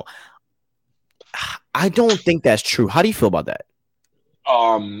Supergirl. I don't think that's true. How do you feel about that?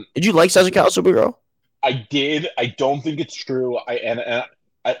 Um, Did you like Sasha Cow Supergirl? I did. I don't think it's true.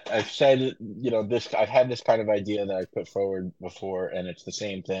 I've said, this. I've had this kind of idea that I put forward before, and it's the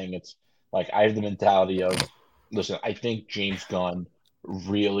same thing. It's like I have the mentality of, listen, I think James Gunn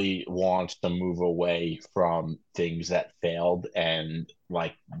really wants to move away from things that failed, and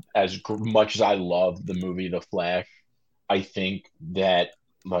like much as I love the movie The Flash, I think that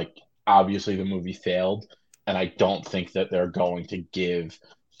like obviously the movie failed, and I don't think that they're going to give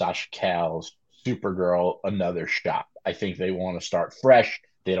Sasha Cal's Supergirl another shot. I think they want to start fresh.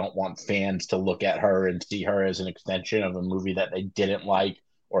 They don't want fans to look at her and see her as an extension of a movie that they didn't like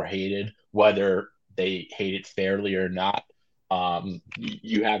or hated, whether they hate it fairly or not.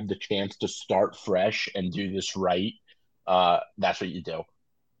 You have the chance to start fresh and do this right. That's what you do.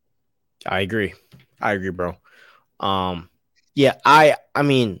 I agree. I agree, bro. Yeah, I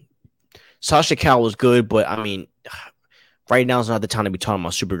mean, Sasha Cal was good, but I mean, right now is not the time to be talking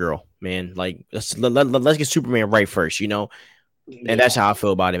about Supergirl, man. Like, let's get Superman right first, and that's Yeah. how I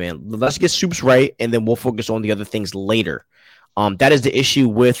feel about it, man. Let's get Supes right, and then we'll focus on the other things later. That is the issue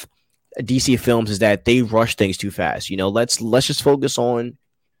with DC films, is that they rush things too fast. Let's just focus on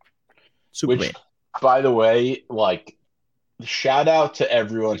Superman. Which, by the way, like shout out to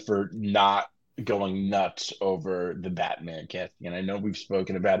everyone for not going nuts over the Batman casting. And I know we've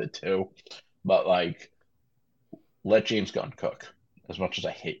spoken about it too, but like let James Gunn cook. As much as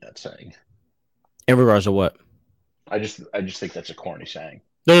I hate that saying. In regards to what? I just think that's a corny saying.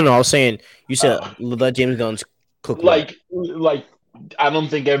 No. I was saying you said Uh, let James Gunn's cook what? like I don't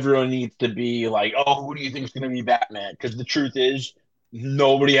think everyone needs to be like, oh, who do you think is going to be Batman? Because the truth is,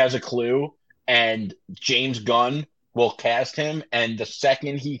 nobody has a clue, and James Gunn will cast him, and the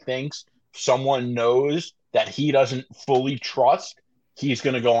second he thinks someone knows that he doesn't fully trust, he's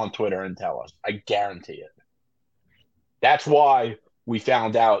going to go on Twitter and tell us. I guarantee it. That's why we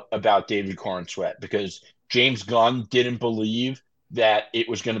found out about David Corn Sweat, because James Gunn didn't believe that it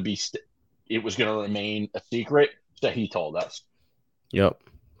was going to remain a secret, so he told us. Yep,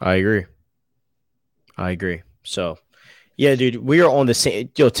 I agree. I agree. So, yeah, dude, we are on the same.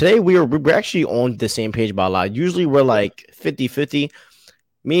 Yo, today we're actually on the same page about a lot. Usually we're like 50-50.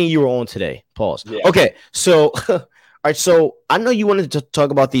 Me and you were on today. Pause. Yeah. Okay, so all right. So I know you wanted to talk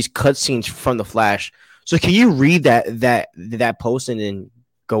about these cutscenes from the Flash. So can you read that post and then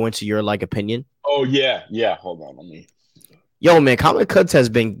go into your like opinion? Oh yeah. Hold on, let me. Yo, man, Comic Cuts has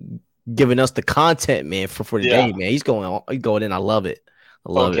been giving us the content, man, for the Yeah. day, man. He's going in. I love it.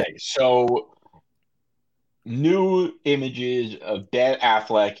 I love it. Okay, so new images of Ben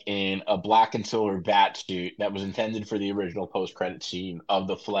Affleck in a black and silver bat suit that was intended for the original post-credit scene of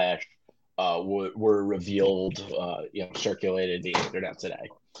The Flash were revealed, circulated the internet today.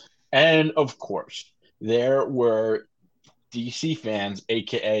 And of course, there were DC fans,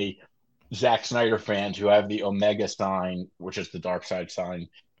 aka Zack Snyder fans, who have the Omega sign, which is the dark side sign,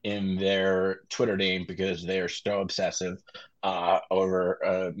 in their Twitter name because they are so obsessive over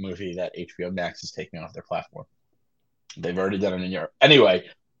a movie that HBO Max is taking off their platform. They've already done it in Europe. Anyway,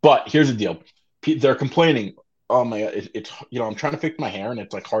 but here's the deal. They're complaining. Oh my god, it's I'm trying to fix my hair and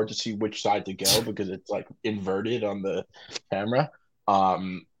it's like hard to see which side to go because it's like inverted on the camera.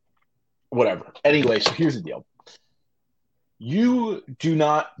 Whatever. Anyway, so here's the deal. You do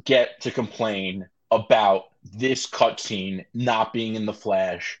not get to complain about this cutscene not being in the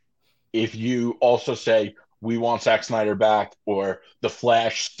Flash if you also say we want Zack Snyder back or the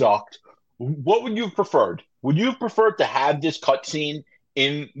Flash sucked. What would you have preferred? Would you have preferred to have this cutscene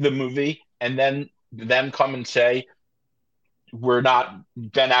in the movie and then them come and say Ben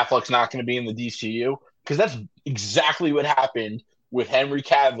Affleck's not going to be in the DCU? Because that's exactly what happened with Henry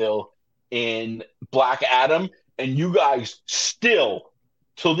Cavill in Black Adam, and you guys still,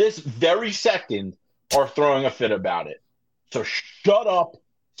 till this very second, are throwing a fit about it. So shut up,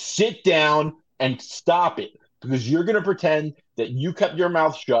 sit down, and stop it, because you're going to pretend that you kept your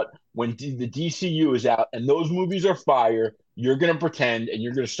mouth shut when the DCU is out and those movies are fire, you're going to pretend and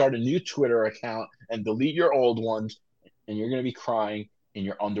you're going to start a new Twitter account and delete your old ones, and you're going to be crying in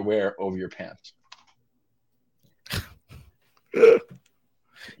your underwear over your pants.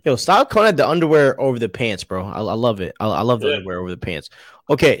 Yo, stop calling it the underwear over the pants, bro. I love it. I love the underwear over the pants.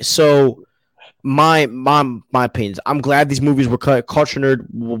 Okay, so my opinions. I'm glad these movies were cut. Culture Nerd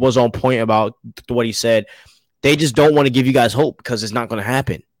was on point about what he said. They just don't want to give you guys hope because it's not going to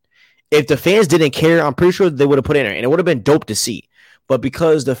happen. If the fans didn't care, I'm pretty sure they would have put it in there, and it would have been dope to see. But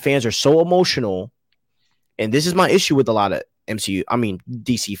because the fans are so emotional, and this is my issue with a lot of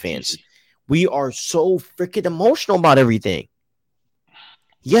DC fans, we are so freaking emotional about everything.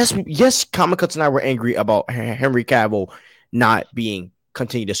 Yes, Comic Cuts and I were angry about Henry Cavill not being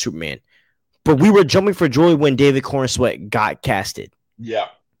continued as Superman, but we were jumping for joy when David Corenswet got casted. Yeah.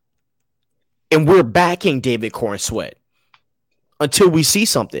 And we're backing David Corenswet until we see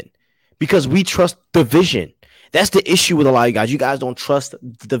something because we trust the vision. That's the issue with a lot of you guys. You guys don't trust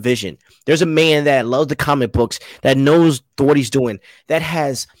the vision. There's a man that loves the comic books, that knows what he's doing, that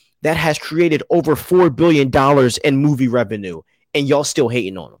has created over $4 billion in movie revenue, and y'all still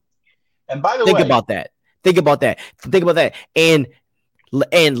hating on him. And by the way, think about that. And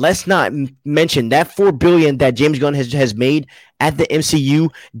let's not mention that $4 billion that James Gunn has made at the MCU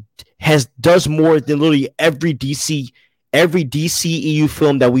does more than literally every DCEU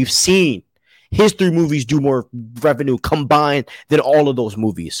film that we've seen. His 3 movies do more revenue combined than all of those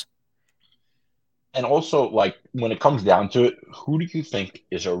movies. And also, like, when it comes down to it, who do you think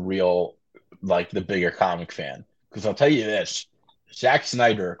is a real, like, the bigger comic fan? Because I'll tell you this, Zack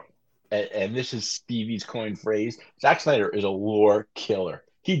Snyder, and this is Stevie's coined phrase, Zack Snyder is a lore killer.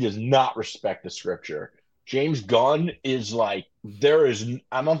 He does not respect the scripture. James Gunn is like, James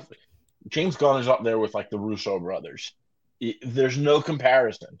Gunn is up there with, like, the Russo brothers. There's no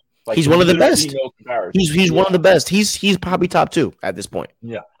comparison. Like, he's one of the best. No he's one of the best. He's probably top 2 at this point.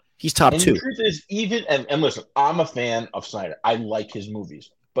 Yeah. He's top 2. The truth is, and listen, I'm a fan of Snyder. I like his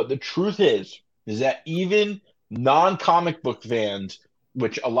movies. But the truth is that even non-comic book fans,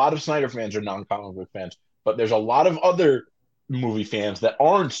 which a lot of Snyder fans are non-comic book fans, but there's a lot of other movie fans that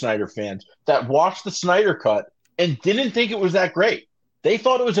aren't Snyder fans that watched the Snyder Cut and didn't think it was that great. They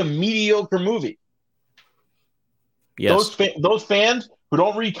thought it was a mediocre movie. Yes. Those fans who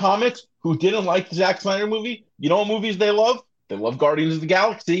don't read comics, who didn't like the Zack Snyder movie, you know what movies they love? They love Guardians of the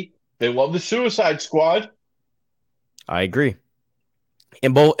Galaxy. They love the Suicide Squad. I agree.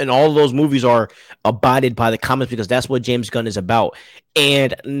 And all of those movies are abided by the comics because that's what James Gunn is about.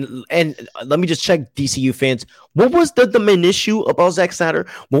 And let me just check DCU fans. What was the main issue about Zack Snyder?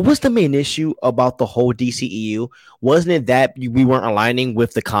 What was the main issue about the whole DCEU? Wasn't it that we weren't aligning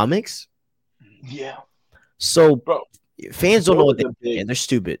with the comics? Yeah. So, bro, fans don't know what they're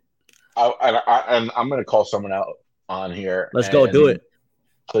stupid. And I'm going to call someone out on here. Let's go do it.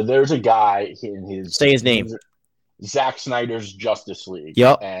 So there's a guy in his... Say his name. Zack Snyder's Justice League.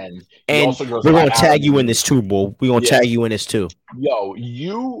 Yep. And also goes we're going to tag you in this too, Bull. We're going to tag you in this too. Yo,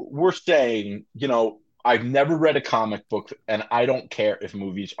 you were saying, I've never read a comic book and I don't care if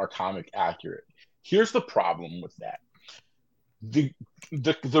movies are comic accurate. Here's the problem with that.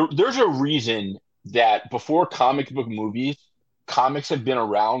 There's a reason that before comic book movies, comics have been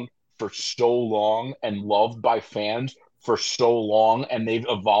around for so long and loved by fans for so long, and they've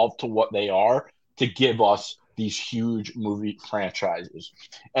evolved to what they are to give us these huge movie franchises.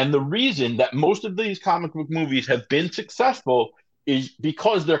 And the reason that most of these comic book movies have been successful is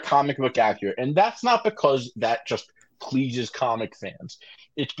because they're comic book accurate. And that's not because that just pleases comic fans.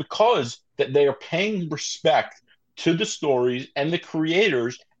 It's because that they are paying respect to the stories and the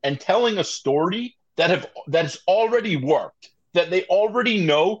creators and telling a story that has already worked, that they already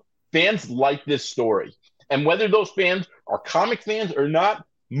know fans like this story. And whether those fans are comic fans or not,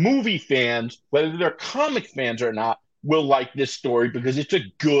 movie fans, whether they're comic fans or not, will like this story because it's a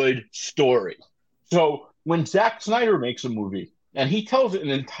good story. So when Zack Snyder makes a movie and he tells an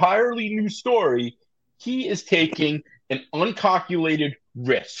entirely new story, he is taking an uncalculated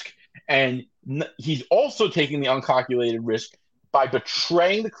risk. And he's also taking the uncalculated risk by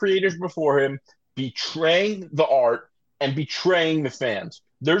betraying the creators before him, betraying the art, and betraying the fans.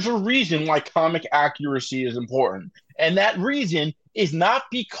 There's a reason why comic accuracy is important. And that reason is not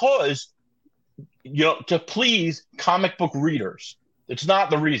because, to please comic book readers. It's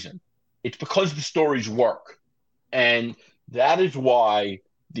not the reason. It's because the stories work. And that is why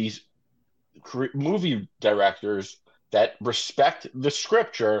these movie directors that respect the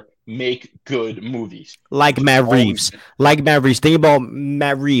scripture make good movies. Like Matt Reeves. Think about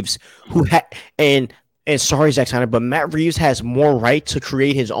Matt Reeves, and And sorry, Zack Snyder, but Matt Reeves has more right to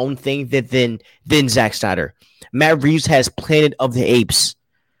create his own thing than Zack Snyder. Matt Reeves has Planet of the Apes,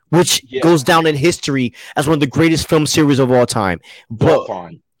 which Yeah, goes down in history as one of the greatest film series of all time. well, But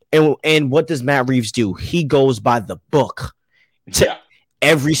fine. and what does Matt Reeves do? He goes by the book. To Yeah,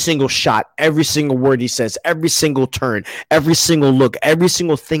 every single shot, every single word he says, every single turn, every single look, every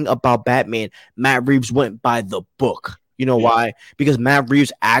single thing about Batman, Matt Reeves went by the book. You know yeah, why? Because Matt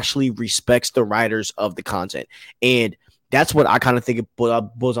Reeves actually respects the writers of the content. And that's what I kind of think it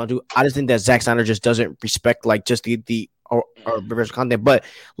boils on to. I just think that Zack Snyder just doesn't respect like just or original content, but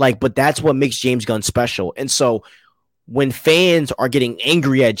that's what makes James Gunn special. And so when fans are getting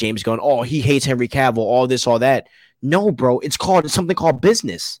angry at James Gunn, oh, he hates Henry Cavill, all this, all that. No, bro, it's something called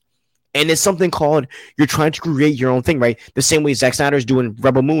business. And it's something called you're trying to create your own thing, right? The same way Zack Snyder's doing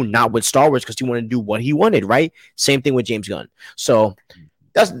Rebel Moon, not with Star Wars, because he wanted to do what he wanted, right? Same thing with James Gunn. So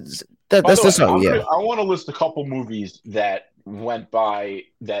that's by the way, how, yeah. I want to list a couple movies that went by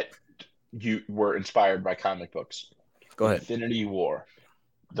that you were inspired by comic books. Go ahead. Infinity War,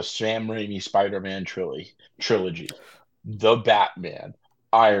 the Sam Raimi Spider-Man trilogy, The Batman,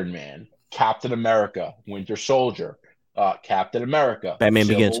 Iron Man, Captain America, Winter Soldier, Captain America, Batman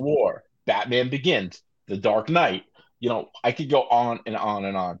Begins. Civil War, Batman Begins, The Dark Knight. I could go on and on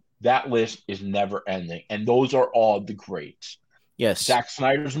and on. That list is never ending, and those are all the greats. Yes. Zack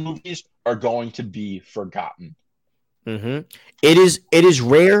Snyder's movies are going to be forgotten. Mm-hmm. It is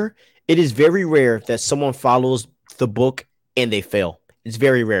rare. It is very rare that someone follows the book and they fail. It's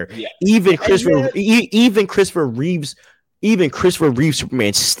very rare. Yeah, Even and Christopher, even Christopher Reeves,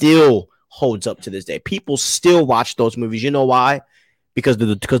 Superman still holds up to this day. People still watch those movies. You know why? Because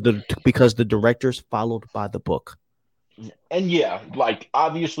the directors followed by the book. yeah, like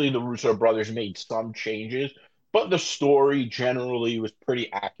obviously the Russo brothers made some changes, but the story generally was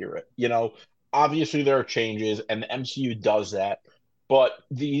pretty accurate. Obviously there are changes, and the MCU does that, but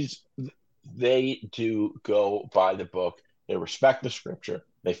they do go by the book. They respect the scripture.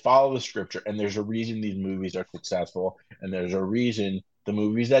 They follow the scripture, and there's a reason these movies are successful, and there's a reason the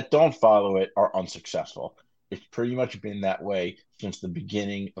movies that don't follow it are unsuccessful. It's pretty much been that way since the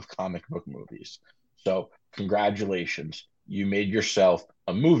beginning of comic book movies. So, congratulations. You made yourself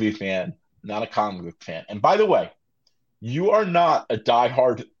a movie fan, not a comic book fan. And by the way, you are not a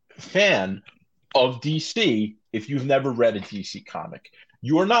diehard fan of DC if you've never read a DC comic.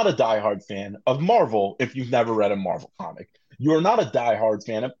 You are not a diehard fan of Marvel if you've never read a Marvel comic. You are not a diehard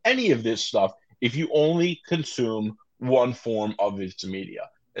fan of any of this stuff if you only consume one form of its media,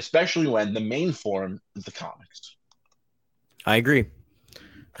 especially when the main form is the comics. I agree.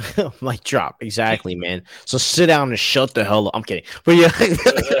 Mic drop. Exactly, man. So sit down and shut the hell up. I'm kidding. But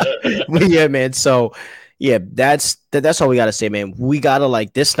yeah, but yeah, man. So yeah, that's all we gotta say, man. We gotta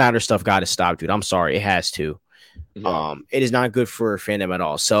like this Snyder stuff gotta stop, dude. I'm sorry, it has to. Yeah. It is not good for fandom at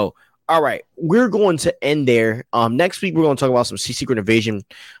all. So all right, we're going to end there. Next week we're going to talk about some Secret Invasion.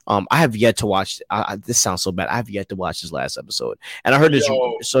 I have yet to watch. This sounds so bad. I have yet to watch this last episode, and I heard this.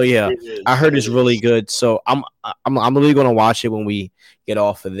 So yeah, I heard it's really good. So I'm really going to watch it when we get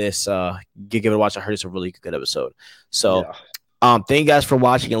off of this. Give it a watch. I heard it's a really good episode. So thank you guys for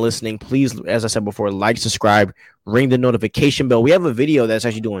watching and listening. Please, as I said before, like, subscribe, ring the notification bell. We have a video that's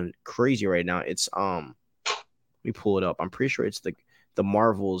actually doing crazy right now. It's let me pull it up. I'm pretty sure it's the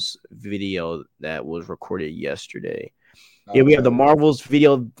Marvels video that was recorded yesterday. Yeah, we have the Marvels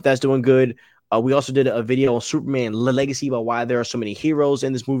video that's doing good. We also did a video on Superman Legacy about why there are so many heroes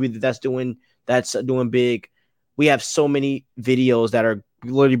in this movie that's doing big. We have so many videos that are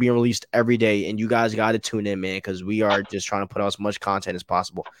literally being released every day, and you guys got to tune in, man, because we are just trying to put out as much content as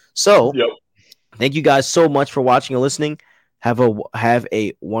possible. So, thank you guys so much for watching and listening. Have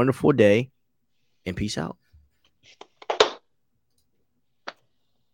a wonderful day, and peace out.